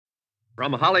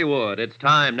From Hollywood, it's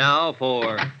time now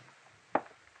for...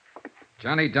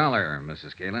 Johnny Dollar,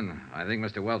 Mrs. Caylin. I think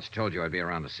Mr. Welch told you I'd be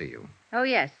around to see you. Oh,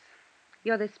 yes.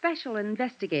 You're the special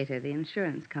investigator the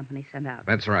insurance company sent out.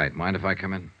 That's right. Mind if I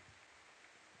come in?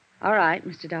 All right,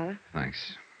 Mr. Dollar.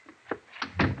 Thanks.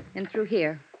 In through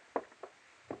here.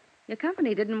 Your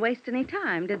company didn't waste any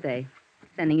time, did they?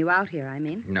 Sending you out here, I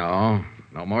mean. No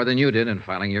more than you did in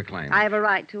filing your claim. I have a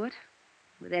right to it.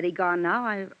 With Eddie gone now,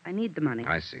 I need the money.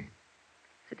 I see.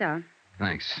 Sit down.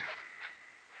 Thanks.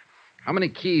 How many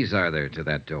keys are there to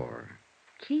that door?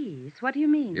 Keys? What do you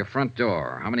mean? Your front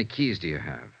door. How many keys do you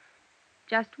have?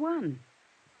 Just one.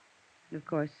 Of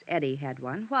course, Eddie had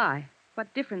one. Why?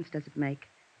 What difference does it make?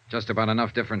 Just about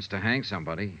enough difference to hang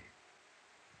somebody.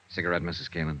 Cigarette, Mrs.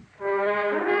 Caylin?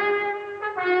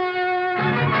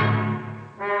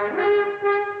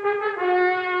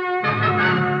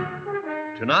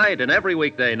 Tonight and every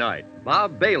weekday night,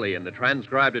 Bob Bailey in the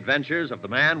transcribed adventures of the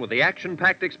man with the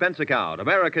action-packed expense account,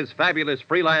 America's fabulous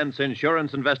freelance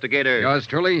insurance investigator. Yours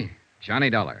truly,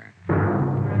 Johnny Dollar.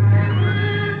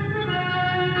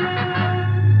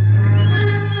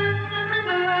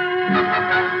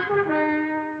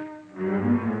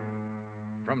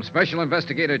 From Special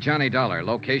Investigator Johnny Dollar,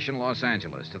 location Los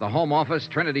Angeles, to the Home Office,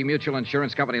 Trinity Mutual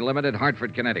Insurance Company Limited,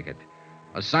 Hartford, Connecticut.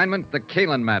 Assignment, the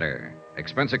Caylin matter.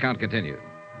 Expense account continued.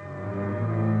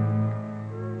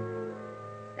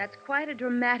 That's quite a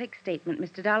dramatic statement,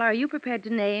 Mr. Dollar. Are you prepared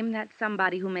to name that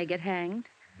somebody who may get hanged?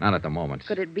 Not at the moment.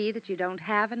 Could it be that you don't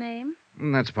have a name?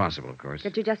 That's possible, of course.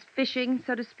 That you're just fishing,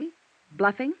 so to speak?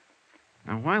 Bluffing?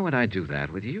 Now, why would I do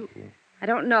that with you? I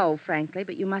don't know, frankly,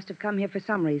 but you must have come here for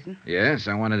some reason. Yes,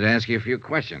 I wanted to ask you a few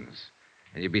questions.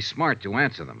 And you'd be smart to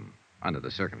answer them, under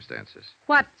the circumstances.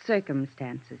 What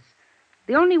circumstances?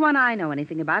 The only one I know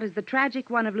anything about is the tragic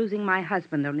one of losing my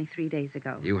husband only 3 days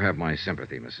ago. You have my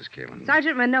sympathy, Mrs. Caylin.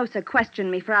 Sergeant Reynosa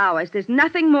questioned me for hours. There's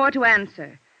nothing more to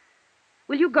answer.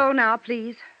 Will you go now,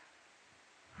 please?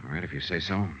 All right, if you say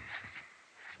so.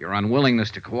 Your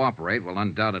unwillingness to cooperate will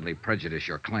undoubtedly prejudice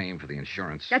your claim for the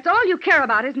insurance. That's all you care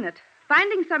about, isn't it?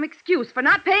 Finding some excuse for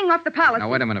not paying off the policy. Now,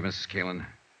 wait a minute, Mrs. Caylin.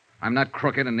 I'm not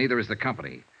crooked, and neither is the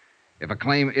company. If a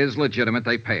claim is legitimate,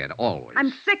 they pay it, always.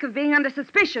 I'm sick of being under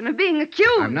suspicion, of being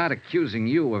accused. I'm not accusing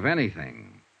you of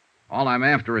anything. All I'm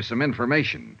after is some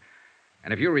information.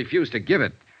 And if you refuse to give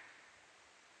it...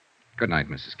 Good night,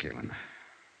 Mrs. Caylin.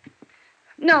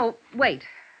 No, wait.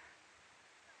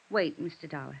 Wait, Mr.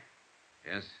 Dollar.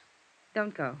 Yes?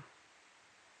 Don't go.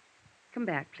 Come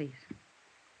back, please.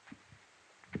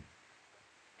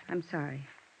 I'm sorry.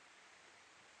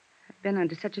 I've been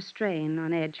under such a strain,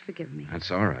 on edge. Forgive me.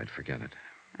 That's all right. Forget it.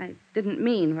 I didn't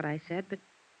mean what I said, but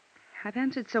I've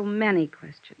answered so many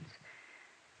questions.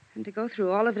 And to go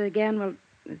through all of it again, well,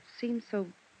 it seems so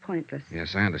pointless.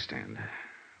 Yes, I understand.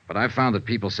 But I've found that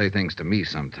people say things to me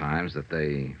sometimes that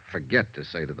they forget to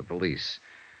say to the police.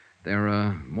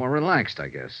 They're more relaxed, I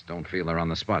guess. Don't feel they're on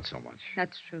the spot so much.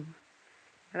 That's true.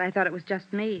 But I thought it was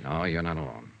just me. No, you're not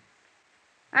alone.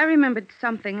 I remembered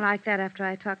something like that after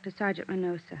I talked to Sergeant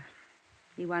Reynosa.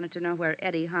 He wanted to know where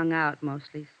Eddie hung out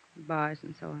mostly, bars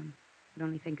and so on. I could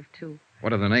only think of two.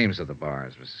 What are the names of the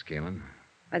bars, Mrs. Caylin?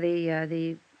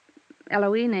 The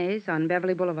Eloines on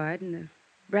Beverly Boulevard and the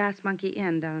Brass Monkey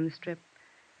Inn down on the Strip.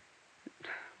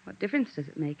 What difference does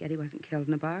it make? Eddie wasn't killed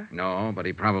in a bar. No, but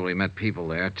he probably met people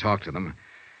there, talked to them.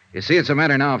 You see, it's a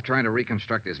matter now of trying to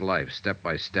reconstruct his life, step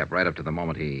by step, right up to the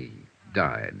moment he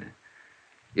died.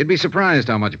 You'd be surprised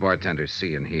how much bartenders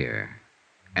see and hear.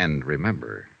 And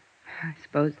remember. I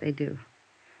suppose they do.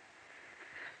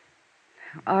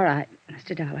 All right,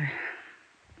 Mr. Dollar.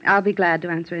 I'll be glad to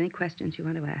answer any questions you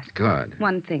want to ask. Good.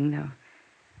 One thing, though.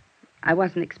 I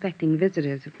wasn't expecting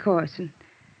visitors, of course, and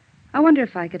I wonder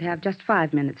if I could have just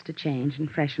 5 minutes to change and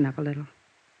freshen up a little.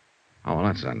 Oh, well,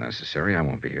 that's unnecessary. I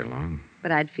won't be here long.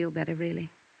 But I'd feel better,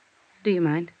 really. Do you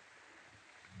mind?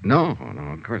 No,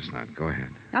 of course not. Go ahead.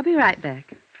 I'll be right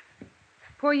back.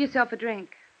 Pour yourself a drink,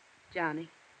 Johnny.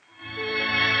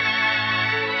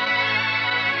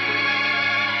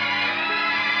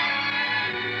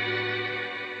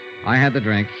 I had the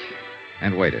drink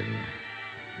and waited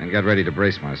and got ready to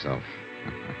brace myself.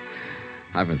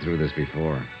 I've been through this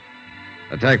before.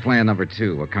 Attack plan number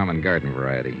 2, a common garden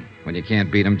variety. When you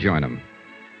can't beat 'em, join 'em.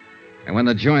 And when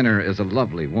the joiner is a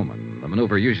lovely woman, the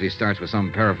maneuver usually starts with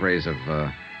some paraphrase of,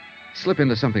 slip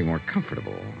into something more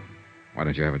comfortable. Why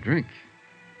don't you have a drink?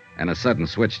 And a sudden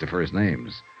switch to first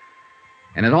names.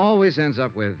 And it always ends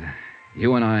up with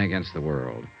you and I against the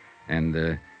world.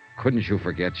 And couldn't you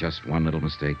forget just one little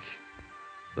mistake?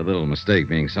 The little mistake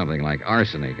being something like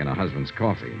arsenic in a husband's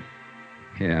coffee.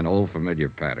 Yeah, an old familiar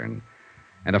pattern.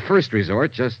 And a first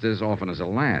resort just as often as a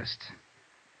last.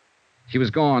 She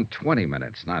was gone 20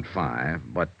 minutes, not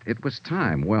 5, but it was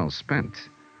time well spent.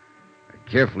 A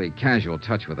carefully casual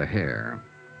touch with the hair,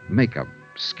 makeup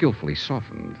skillfully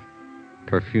softened,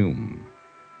 perfume,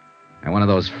 and one of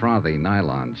those frothy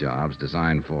nylon jobs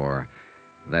designed for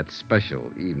that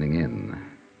special evening in.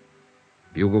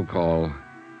 Bugle call,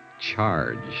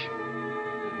 charge.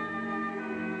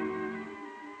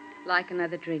 Like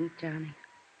another drink, Johnny?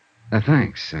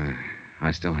 Thanks.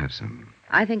 I still have some.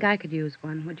 I think I could use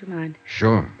one. Would you mind?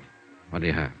 Sure. What do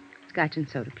you have? Scotch and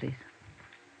soda, please.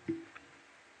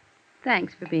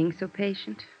 Thanks for being so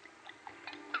patient.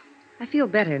 I feel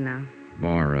better now.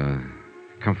 More,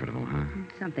 comfortable, huh?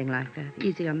 Something like that.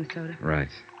 Easy on the soda. Right.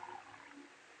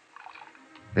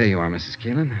 There you are, Mrs.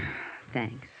 Caylin.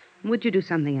 Thanks. Would you do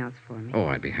something else for me? Oh,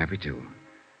 I'd be happy to.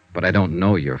 But I don't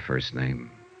know your first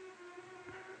name.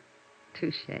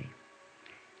 Touche.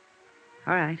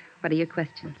 All right. What are your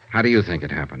questions? How do you think it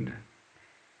happened?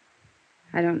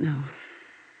 I don't know.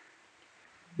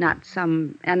 Not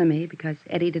some enemy, because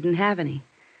Eddie didn't have any.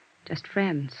 Just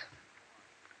friends.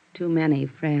 Too many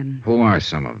friends. Who are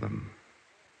some of them?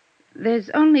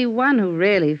 There's only one who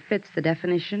really fits the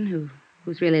definition,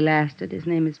 who's really lasted. His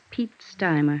name is Pete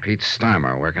Steimer. Pete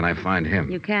Steimer. Where can I find him?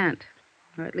 You can't.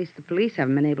 Or at least the police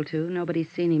haven't been able to.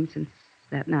 Nobody's seen him since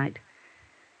that night.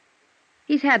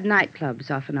 He's had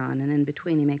nightclubs off and on, and in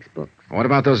between he makes books. What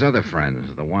about those other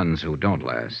friends, the ones who don't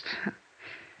last?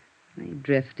 They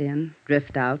drift in,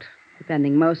 drift out,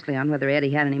 depending mostly on whether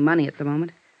Eddie had any money at the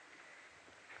moment.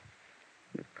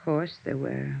 Of course, there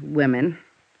were women.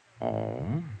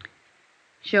 Oh?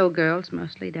 Showgirls,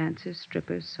 mostly dancers,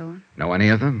 strippers, so on. Know any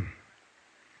of them?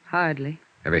 Hardly.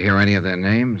 Ever hear any of their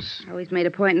names? Always made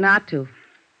a point not to.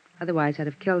 Otherwise, I'd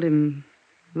have killed him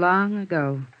long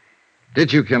ago.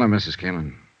 Did you kill him, Mrs.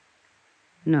 Caylin?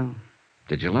 No.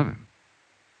 Did you love him?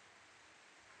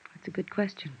 That's a good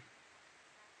question.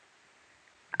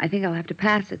 I think I'll have to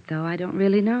pass it, though. I don't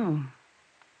really know.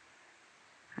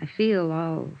 I feel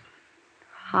all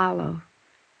hollow,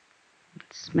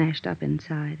 smashed up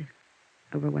inside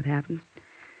over what happened.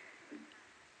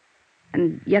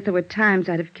 And yet there were times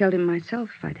I'd have killed him myself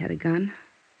if I'd had a gun.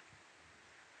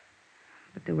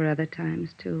 But there were other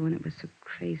times, too, when it was so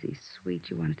crazy sweet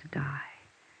you wanted to die.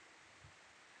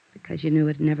 Because you knew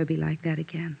it'd never be like that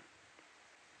again.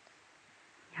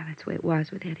 Yeah, that's the way it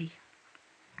was with Eddie.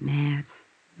 Mad,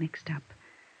 mixed up.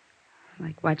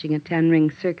 Like watching a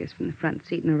 10-ring circus from the front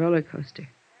seat in a roller coaster.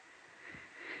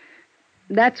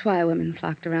 That's why women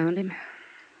flocked around him.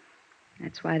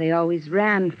 That's why they always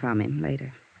ran from him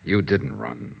later. You didn't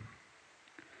run.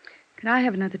 Could I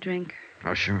have another drink?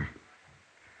 Oh, sure.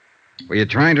 Were you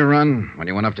trying to run when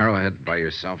you went up to Arrowhead by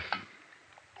yourself?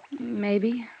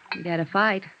 Maybe. We'd had a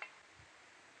fight.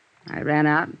 I ran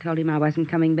out and told him I wasn't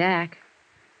coming back.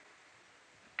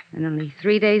 And only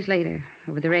 3 days later,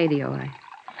 over the radio, I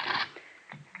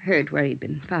heard where he'd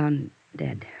been found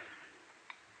dead.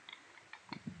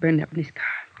 Burned up in his car.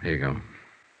 Here you go.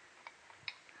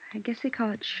 I guess they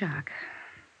call it shock.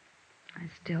 I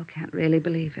still can't really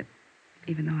believe it,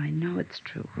 even though I know it's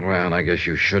true. Well, I guess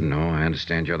you should know. I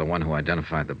understand you're the one who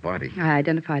identified the body. I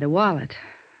identified a wallet,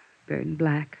 burned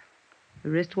black, a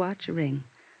wristwatch, a ring.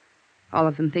 All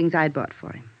of them things I'd bought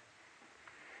for him.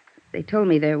 They told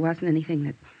me there wasn't anything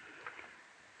that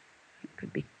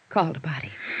could be called a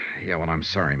body. Yeah, well, I'm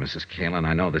sorry, Mrs. Caylin.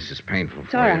 I know this is painful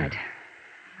It's for all you. right.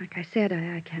 Like I said,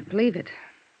 I can't believe it.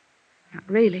 Not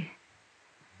really.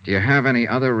 Do you have any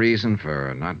other reason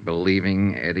for not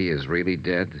believing Eddie is really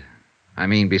dead? I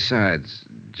mean, besides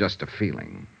just a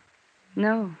feeling.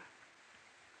 No.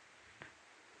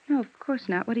 No, of course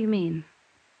not. What do you mean?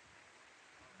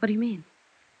 What do you mean?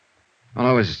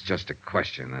 Well, it was just a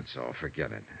question, that's all.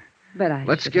 Forget it. But I...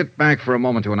 Let's get back for a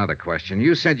moment to another question.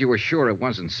 You said you were sure it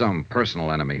wasn't some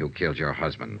personal enemy who killed your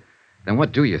husband. Then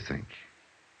what do you think?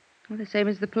 Well, the same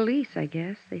as the police, I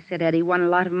guess. They said Eddie won a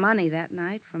lot of money that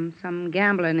night from some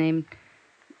gambler named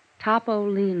Topo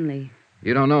Leanley.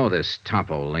 You don't know this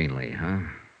Topo Leanley, huh?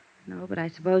 No, but I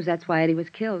suppose that's why Eddie was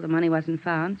killed. The money wasn't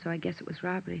found, so I guess it was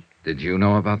robbery. Did you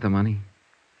know about the money?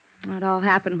 Well, it all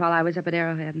happened while I was up at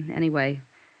Arrowhead. Anyway,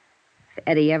 if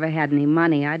Eddie ever had any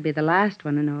money, I'd be the last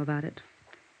one to know about it.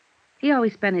 He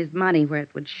always spent his money where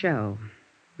it would show,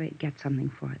 where he'd get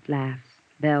something for it. Laughs,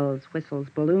 bells, whistles,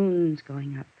 balloons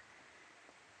going up.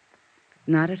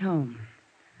 Not at home.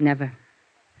 Never.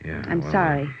 Yeah, I'm well,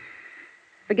 sorry.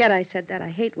 Forget I said that. I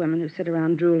hate women who sit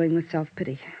around drooling with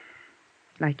self-pity.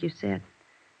 Like you said.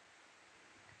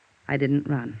 I didn't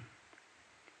run.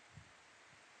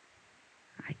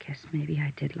 I guess maybe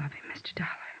I did love him, Mr. Dollar.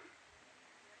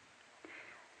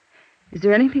 Is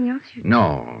there anything else you...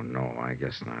 No, I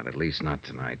guess not. At least not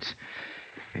tonight.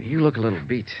 And you look a little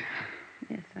beat.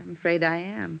 Yes, I'm afraid I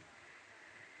am.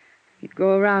 You'd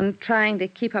go around trying to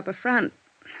keep up a front,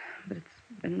 but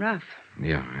it's been rough.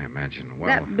 Yeah, I imagine. Well...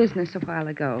 That business a while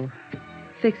ago,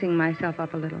 fixing myself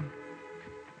up a little.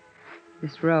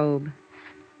 This robe.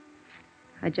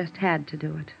 I just had to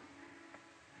do it.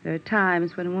 There are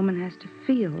times when a woman has to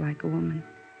feel like a woman.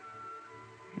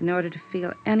 In order to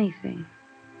feel anything,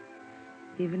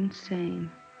 even sane.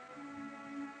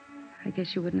 I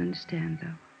guess you wouldn't understand,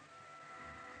 though.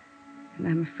 And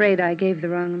I'm afraid I gave the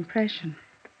wrong impression.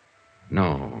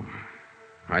 No.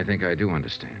 I think I do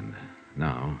understand.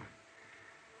 Now.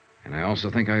 And I also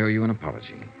think I owe you an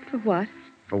apology. For what?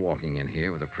 For walking in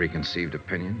here with a preconceived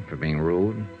opinion, for being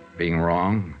rude, being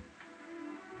wrong.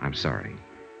 I'm sorry.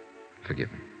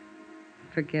 Forgive me.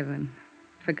 Forgiven.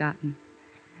 Forgotten.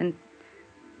 And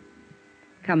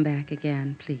come back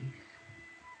again, please.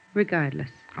 Regardless.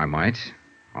 I might,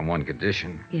 on one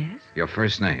condition. Yes? Your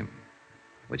first name.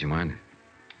 Would you mind?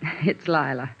 It's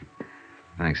Lila.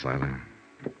 Thanks, Lila.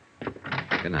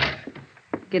 Good night.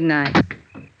 Good night.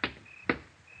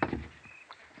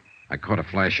 I caught a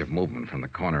flash of movement from the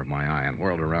corner of my eye and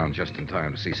whirled around just in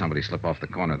time to see somebody slip off the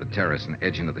corner of the terrace and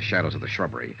edge into the shadows of the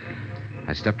shrubbery.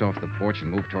 I stepped off the porch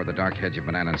and moved toward the dark hedge of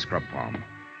banana and scrub palm.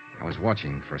 I was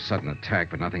watching for a sudden attack,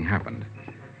 but nothing happened.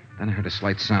 Then I heard a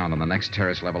slight sound on the next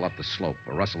terrace level up the slope,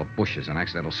 a rustle of bushes, an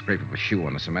accidental scrape of a shoe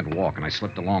on the cement walk, and I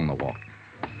slipped along the walk.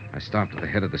 I stopped at the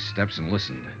head of the steps and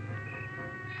listened.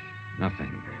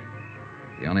 Nothing.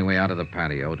 The only way out of the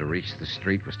patio to reach the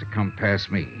street was to come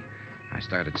past me. I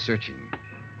started searching.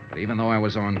 But even though I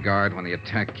was on guard, when the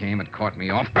attack came, it caught me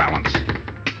off balance.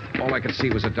 All I could see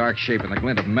was a dark shape and the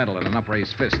glint of metal in an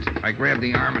upraised fist. I grabbed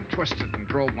the arm and twisted and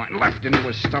drove my left into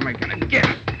his stomach, and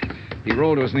again. He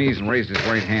rolled to his knees and raised his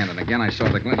right hand, and again I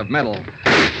saw the glint of metal.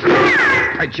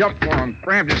 I jumped for him,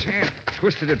 grabbed his hand,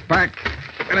 twisted it back,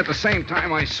 and at the same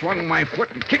time I swung my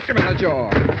foot and kicked him in the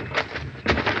jaw.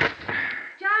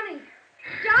 Johnny!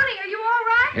 Johnny, are you all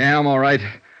right? Yeah, I'm all right.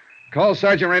 Call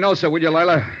Sergeant Reynosa, will you,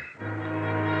 Lila?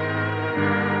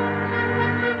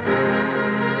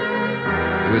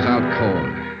 He was out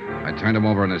cold. I turned him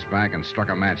over on his back and struck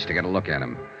a match to get a look at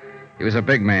him. He was a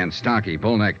big man, stocky,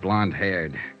 bull-necked,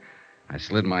 blonde-haired. I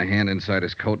slid my hand inside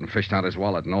his coat and fished out his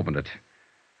wallet and opened it.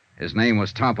 His name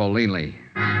was Topo Leanley.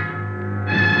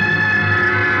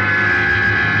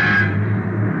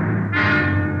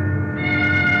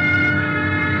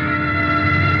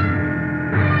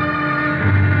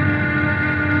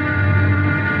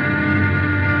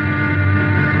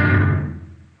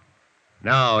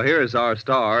 Now, here's our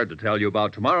star to tell you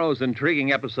about tomorrow's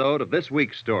intriguing episode of this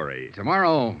week's story.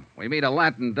 Tomorrow, we meet a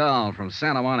Latin doll from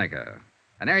Santa Monica,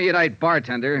 an erudite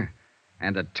bartender,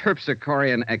 and a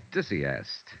terpsichorean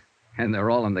ecdysiast. And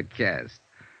they're all in the cast.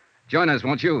 Join us,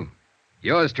 won't you?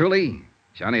 Yours truly,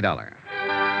 Johnny Dollar.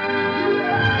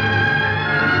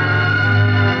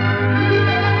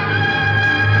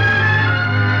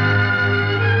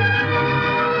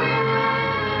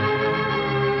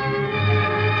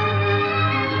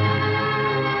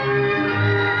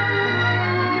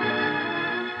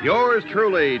 Yours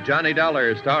truly, Johnny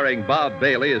Dollar, starring Bob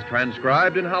Bailey, is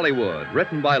transcribed in Hollywood.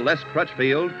 Written by Les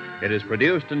Crutchfield, it is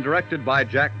produced and directed by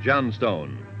Jack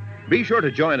Johnstone. Be sure to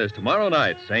join us tomorrow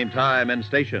night, same time and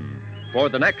station, for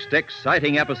the next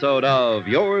exciting episode of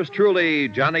Yours truly,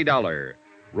 Johnny Dollar.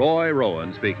 Roy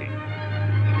Rowan speaking.